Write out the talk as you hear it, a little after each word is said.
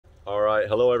Alright,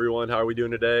 hello everyone, how are we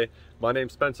doing today? My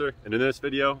name's Spencer, and in this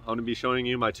video, I'm going to be showing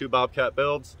you my two Bobcat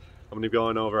builds. I'm going to be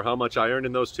going over how much I earned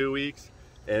in those 2 weeks,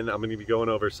 and I'm going to be going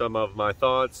over some of my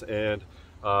thoughts and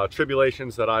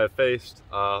tribulations that I have faced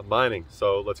mining.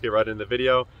 So let's get right into the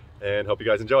video, and hope you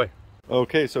guys enjoy.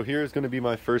 Okay, so here's going to be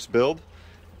my first build,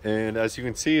 and as you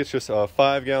can see, it's just a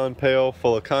 5-gallon pail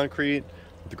full of concrete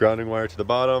with the grounding wire to the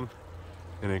bottom,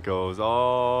 and it goes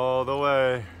all the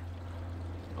way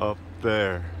up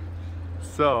there.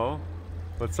 So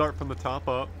let's start from the top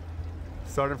up.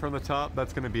 Starting from the top,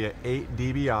 that's going to be an 8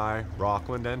 dBi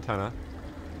Rockland antenna,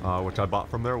 which I bought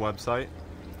from their website.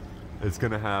 It's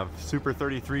going to have Super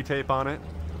 33 tape on it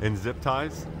and zip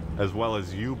ties, as well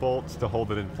as U-bolts to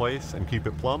hold it in place and keep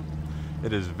it plumb.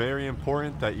 It is very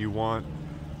important that you want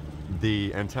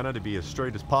the antenna to be as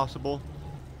straight as possible.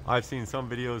 I've seen some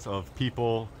videos of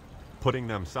people putting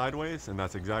them sideways, and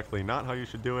that's exactly not how you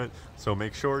should do it. So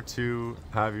make sure to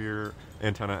have your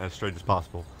antenna as straight as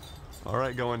possible. All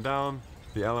right, going down,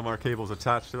 the LMR cable is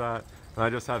attached to that, and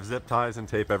I just have zip ties and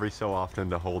tape every so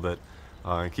often to hold it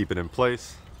and keep it in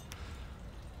place.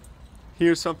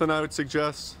 Here's something I would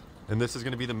suggest, and this is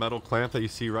going to be the metal clamp that you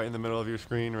see right in the middle of your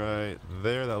screen right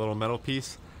there, that little metal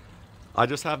piece. I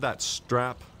just have that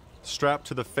strapped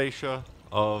to the fascia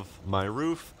of my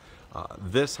roof.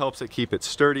 This helps it keep it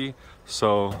sturdy,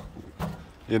 so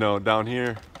you know, down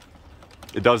here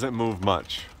it doesn't move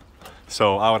much.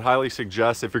 So I would highly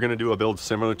suggest, if you're going to do a build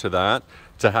similar to that,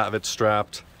 to have it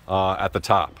strapped at the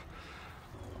top.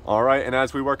 All right, and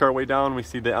as we work our way down, we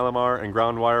see the LMR and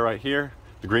ground wire right here.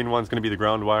 The green one's going to be the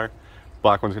ground wire,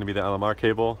 black one's going to be the LMR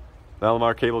cable. The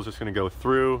LMR cable is just going to go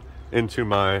through into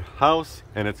my house,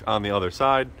 and it's on the other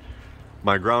side.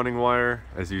 My grounding wire,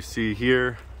 as you see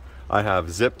here, I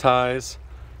have zip ties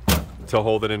to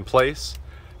hold it in place.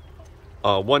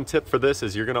 One tip for this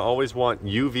is you're going to always want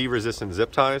UV resistant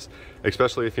zip ties,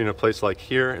 especially if you're in a place like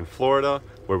here in Florida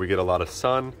where we get a lot of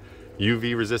sun.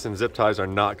 UV resistant zip ties are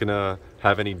not going to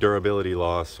have any durability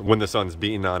loss when the sun's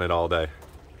beating on it all day.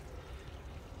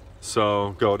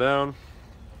 So go down,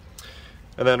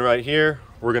 and then right here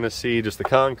we're going to see just the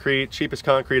concrete, cheapest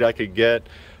concrete I could get,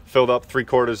 filled up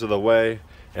 3/4 of the way.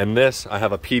 And this, I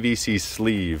have a PVC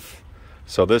sleeve.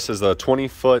 So this is a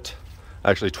 24-foot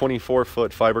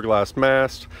fiberglass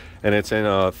mast, and it's in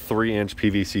a 3-inch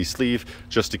PVC sleeve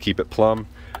just to keep it plumb.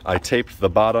 I taped the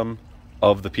bottom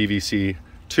of the PVC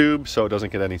tube so it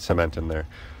doesn't get any cement in there.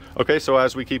 Okay, so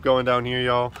as we keep going down here,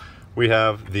 y'all, we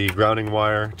have the grounding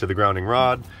wire to the grounding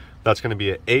rod. That's going to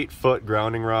be an 8-foot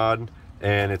grounding rod,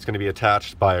 and it's going to be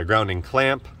attached by a grounding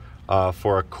clamp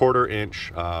for a 1/4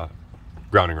 inch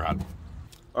grounding rod.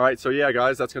 All right, so yeah,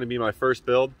 guys, that's going to be my first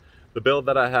build. The build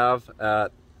that I have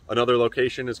at another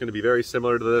location is going to be very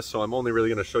similar to this, so I'm only really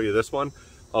going to show you this one.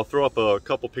 I'll throw up a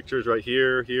couple pictures right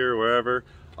here, wherever,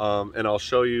 and I'll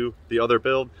show you the other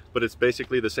build, but it's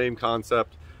basically the same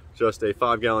concept, just a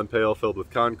 5-gallon pail filled with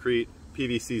concrete,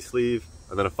 PVC sleeve,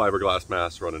 and then a fiberglass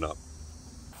mast running up.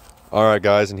 All right,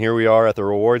 guys, and here we are at the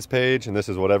rewards page, and this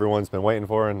is what everyone's been waiting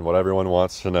for and what everyone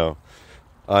wants to know.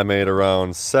 I made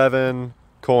around 7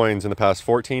 coins in the past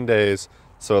 14 days,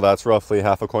 so that's roughly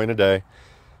half a coin a day.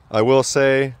 I will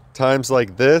say times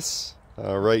like this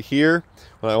right here,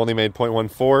 when I only made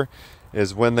 0.14,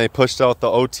 is when they pushed out the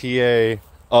OTA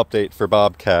update for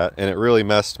Bobcat, and it really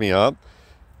messed me up.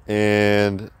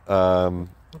 And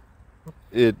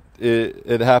it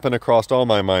happened across all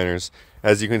my miners.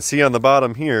 As you can see on the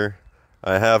bottom here,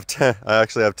 I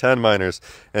actually have 10 miners,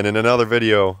 and in another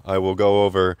video I will go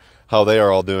over how they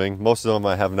are all doing. Most of them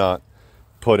I have not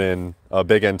put in a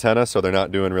big antenna, so they're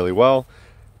not doing really well,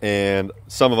 and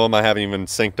some of them I haven't even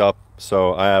synced up.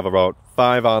 So I have about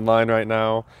 5 online right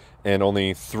now, and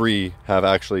only 3 have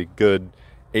actually good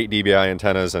 8 dBi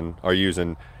antennas and are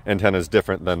using antennas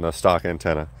different than the stock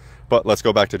antenna. But let's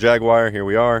go back to Jaguar. Here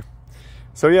we are.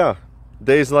 So yeah,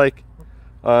 days like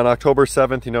on October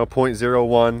 7th, you know,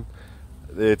 0.01,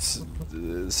 it's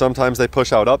sometimes they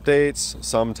push out updates,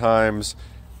 sometimes,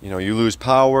 you know, you lose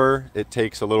power, it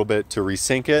takes a little bit to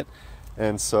resync it,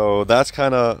 and so that's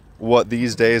kind of what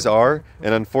these days are,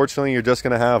 and unfortunately you're just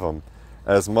going to have them.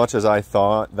 As much as I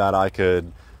thought that I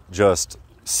could just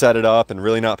set it up and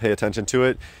really not pay attention to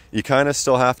it, you kind of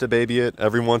still have to baby it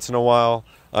every once in a while.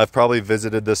 I've probably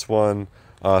visited this one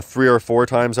 3 or 4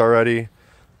 times already,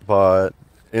 but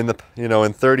in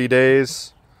 30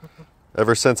 days,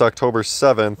 ever since October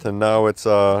 7th, and now it's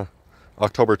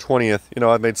October 20th, you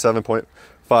know, I've made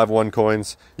 7.51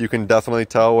 coins. You can definitely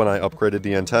tell when I upgraded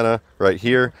the antenna right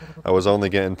here. I was only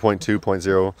getting 0.2,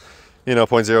 0.0, you know,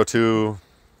 0.02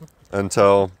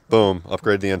 until boom,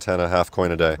 upgrade the antenna, half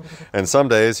coin a day. And some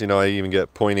days, you know, I even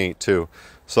get 0.82.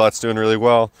 so that's doing really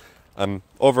well. I'm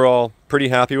overall pretty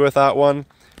happy with that one,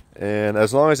 and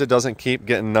as long as it doesn't keep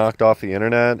getting knocked off the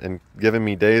internet and giving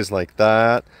me days like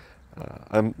that,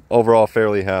 I'm overall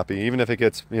fairly happy. Even if it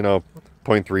gets, you know,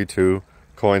 0.32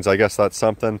 coins, I guess that's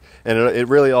something, and it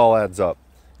really all adds up.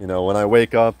 You know, when I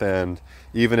wake up, and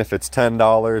even if it's $10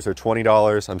 or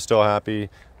 $20, I'm still happy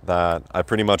that I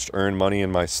pretty much earned money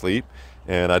in my sleep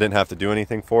and I didn't have to do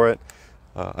anything for it.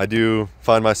 I do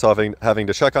find myself having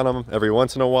to check on them every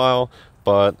once in a while,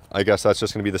 but I guess that's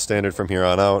just going to be the standard from here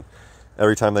on out.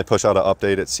 Every time they push out an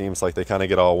update, it seems like they kind of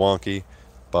get all wonky,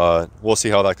 but we'll see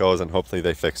how that goes, and hopefully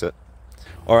they fix it.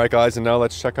 Alright guys, and now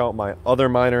let's check out my other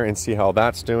miner and see how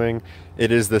that's doing.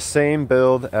 It is the same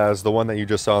build as the one that you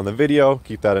just saw in the video,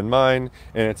 keep that in mind,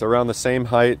 and it's around the same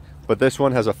height, but this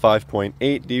one has a 5.8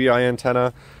 dBi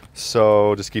antenna,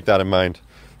 so just keep that in mind.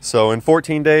 So in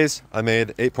 14 days, I made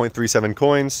 8.37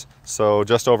 coins, so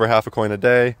just over half a coin a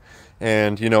day.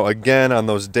 And, you know, again, on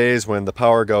those days when the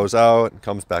power goes out and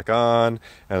comes back on,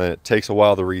 and it takes a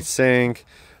while to resync,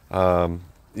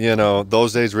 you know,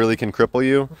 those days really can cripple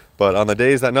you. But on the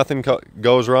days that nothing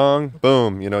goes wrong,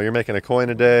 boom, you know, you're making a coin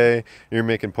a day, you're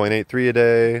making 0.83 a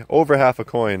day, over half a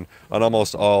coin on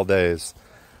almost all days.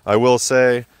 I will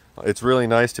say it's really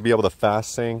nice to be able to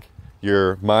fast sync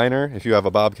your miner. If you have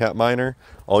a Bobcat miner,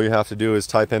 all you have to do is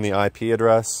type in the IP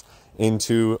address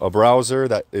into a browser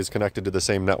that is connected to the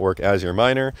same network as your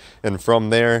miner, and from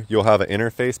there you'll have an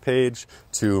interface page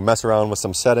to mess around with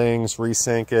some settings,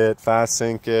 resync it, fast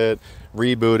sync it,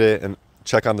 reboot it, and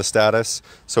check on the status.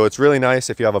 So it's really nice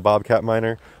if you have a Bobcat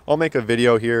miner. I'll make a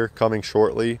video here coming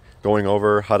shortly going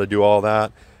over how to do all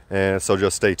that, and so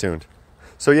just stay tuned.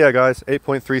 So yeah guys,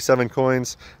 8.37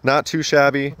 coins, not too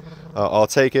shabby. I'll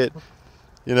take it.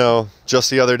 You know, just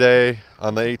the other day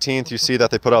on the 18th, you see that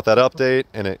they put out that update,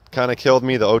 and it kind of killed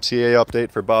me, the OTA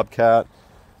update for Bobcat.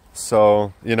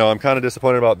 So, you know, I'm kind of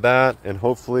disappointed about that, and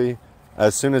hopefully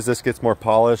as soon as this gets more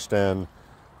polished and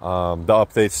the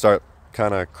updates start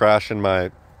kind of crashing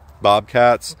my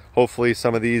Bobcats, hopefully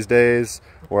some of these days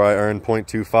where I earn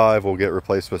 0.25 will get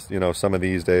replaced with, you know, some of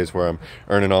these days where I'm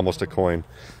earning almost a coin.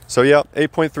 So yeah,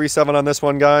 8.37 on this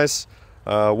one, guys.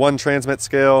 1 transmit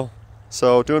scale.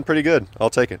 So doing pretty good. I'll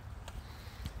take it.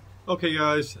 Okay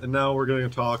guys, and now we're going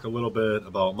to talk a little bit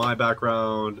about my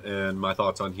background and my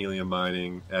thoughts on helium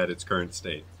mining at its current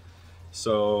state.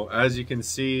 So as you can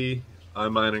see,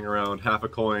 I'm mining around half a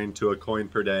coin to a coin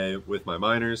per day with my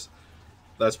miners.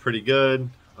 That's pretty good.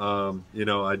 You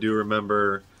know, I do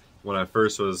remember when I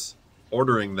first was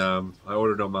ordering them, I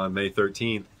ordered them on May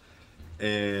 13th,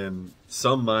 and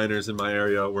some miners in my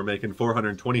area were making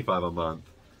 $425 a month.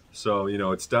 So, you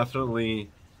know, it's definitely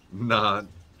not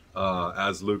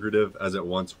as lucrative as it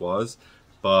once was,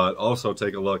 but also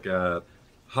take a look at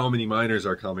how many miners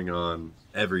are coming on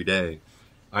every day.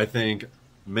 I think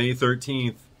May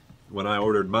 13th, when I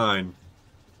ordered mine,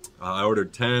 I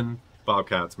ordered 10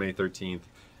 Bobcats May 13th,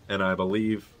 and I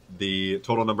believe the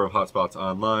total number of hotspots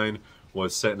online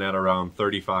was sitting at around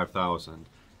 35,000.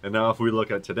 And now if we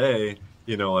look at today,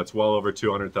 you know, it's well over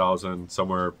 200,000,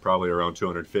 somewhere probably around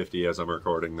 250 as I'm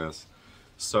recording this.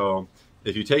 So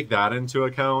if you take that into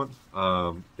account,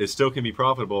 it still can be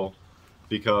profitable,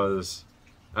 because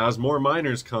as more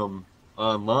miners come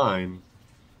online,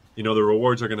 you know, the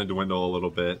rewards are going to dwindle a little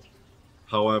bit.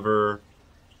 However,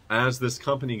 as this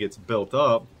company gets built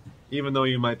up, even though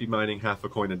you might be mining half a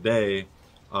coin a day,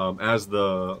 as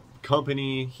the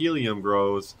company Helium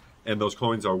grows and those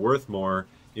coins are worth more,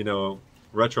 you know,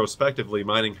 retrospectively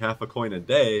mining half a coin a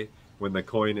day when the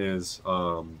coin is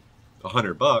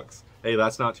 $100, hey,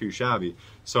 that's not too shabby.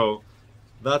 So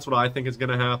that's what I think is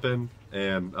going to happen,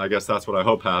 and I guess that's what I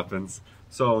hope happens.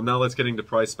 So now let's get into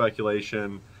price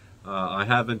speculation. I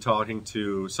have been talking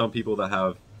to some people that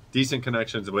have decent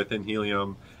connections within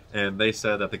Helium, and they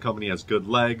said that the company has good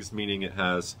legs, meaning it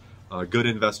has good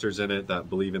investors in it that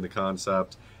believe in the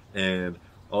concept, and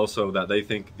also that they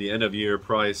think the end of year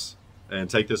price, and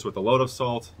take this with a load of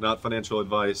salt, not financial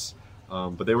advice,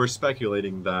 but they were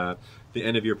speculating that the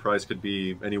end of year price could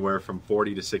be anywhere from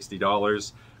 $40 to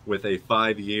 $60, with a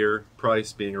 5-year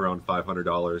price being around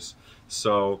 $500.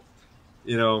 So,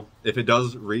 you know, if it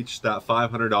does reach that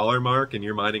 $500 mark and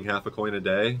you're mining half a coin a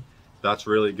day, that's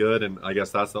really good, and I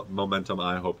guess that's the momentum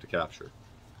I hope to capture.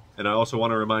 And I also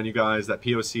want to remind you guys that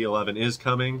POC 11 is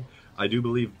coming. I do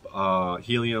believe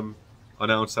Helium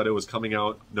announced that it was coming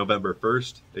out November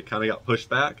 1st. It kind of got pushed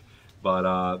back,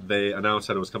 but they announced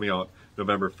that it was coming out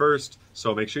November 1st.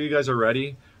 So make sure you guys are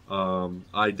ready.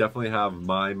 I definitely have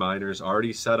my miners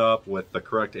already set up with the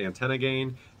correct antenna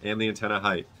gain and the antenna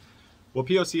height. What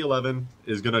POC 11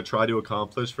 is going to try to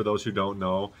accomplish, for those who don't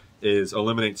know, is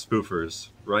eliminate spoofers.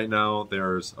 Right now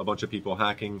there's a bunch of people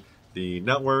hacking the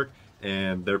network,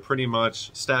 and they're pretty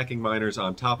much stacking miners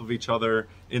on top of each other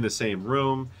in the same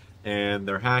room, and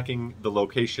they're hacking the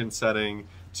location setting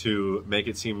to make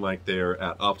it seem like they're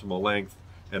at optimal length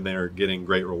and they're getting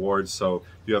great rewards. So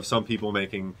you have some people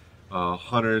making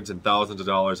hundreds and thousands of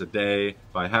dollars a day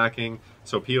by hacking.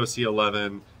 So POC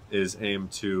 11 is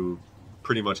aimed to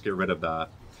pretty much get rid of that.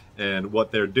 And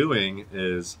what they're doing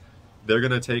is they're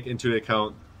going to take into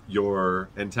account your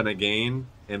antenna gain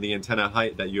and the antenna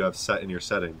height that you have set in your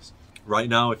settings. Right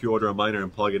now, if you order a miner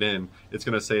and plug it in, it's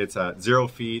going to say it's at 0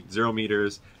 feet, 0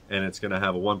 meters, and it's going to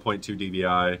have a 1.2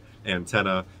 dBi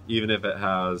antenna, even if it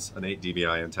has an 8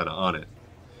 dBi antenna on it.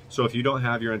 So if you don't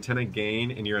have your antenna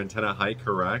gain and your antenna height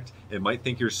correct, it might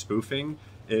think you're spoofing.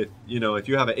 If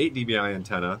you have an 8 dBi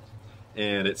antenna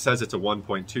and it says it's a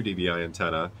 1.2 dBi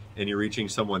antenna and you're reaching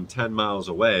someone 10 miles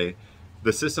away,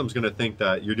 the system's going to think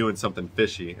that you're doing something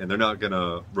fishy and they're not going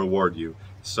to reward you.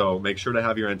 So make sure to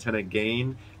have your antenna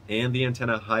gain and the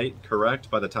antenna height correct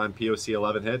by the time POC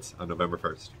 11 hits on November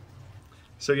 1st.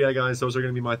 So yeah guys, those are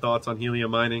going to be my thoughts on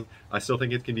helium mining. I still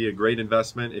think it can be a great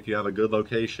investment if you have a good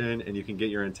location and you can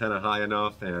get your antenna high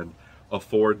enough and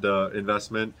afford the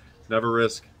investment. Never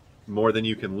risk more than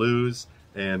you can lose.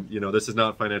 And this is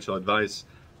not financial advice.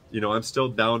 I'm still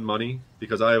down money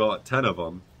because I bought 10 of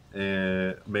them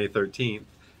May 13th,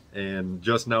 and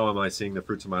just now am I seeing the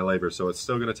fruits of my labor. So it's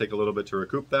still going to take a little bit to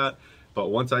recoup that, but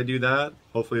once I do that,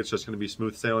 hopefully it's just going to be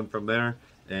smooth sailing from there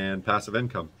and passive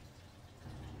income.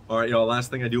 All right, y'all,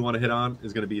 last thing I do want to hit on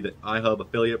is going to be the iHub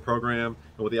affiliate program.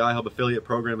 And what the iHub affiliate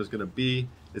program is going to be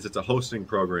is it's a hosting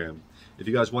program. If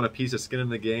you guys want a piece of skin in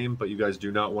the game, but you guys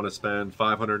do not want to spend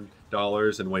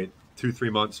 $500 and wait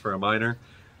 2-3 months for a miner,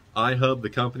 iHub, the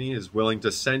company, is willing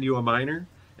to send you a miner,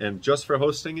 and just for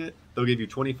hosting it, they'll give you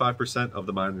 25% of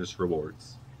the miner's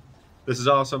rewards. This is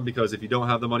awesome because if you don't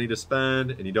have the money to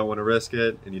spend and you don't want to risk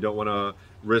it and you don't want to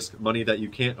risk money that you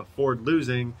can't afford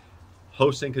losing,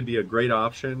 hosting could be a great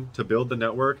option to build the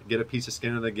network, get a piece of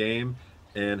skin in the game,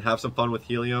 and have some fun with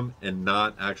helium and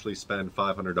not actually spend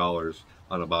 $500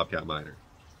 on a Bobcat miner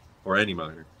or any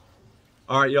miner.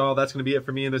 All right, y'all, that's going to be it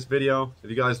for me in this video. If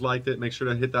you guys liked it, make sure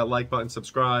to hit that like button,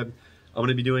 subscribe. I'm going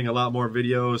to be doing a lot more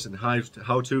videos and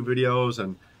how-to videos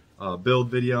and build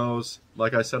videos.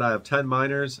 Like I said, I have 10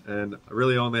 miners and I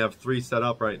really only have 3 set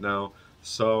up right now.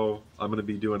 So I'm going to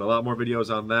be doing a lot more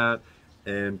videos on that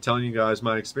and telling you guys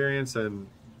my experience and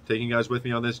taking you guys with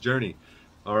me on this journey.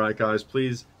 All right, guys,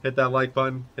 please hit that like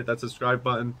button, hit that subscribe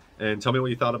button, and tell me what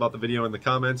you thought about the video in the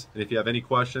comments. And if you have any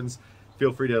questions,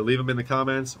 feel free to leave them in the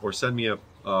comments or send me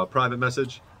a private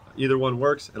message. Either one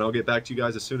works, and I'll get back to you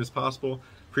guys as soon as possible.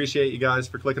 Appreciate you guys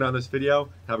for clicking on this video.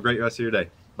 Have a great rest of your day.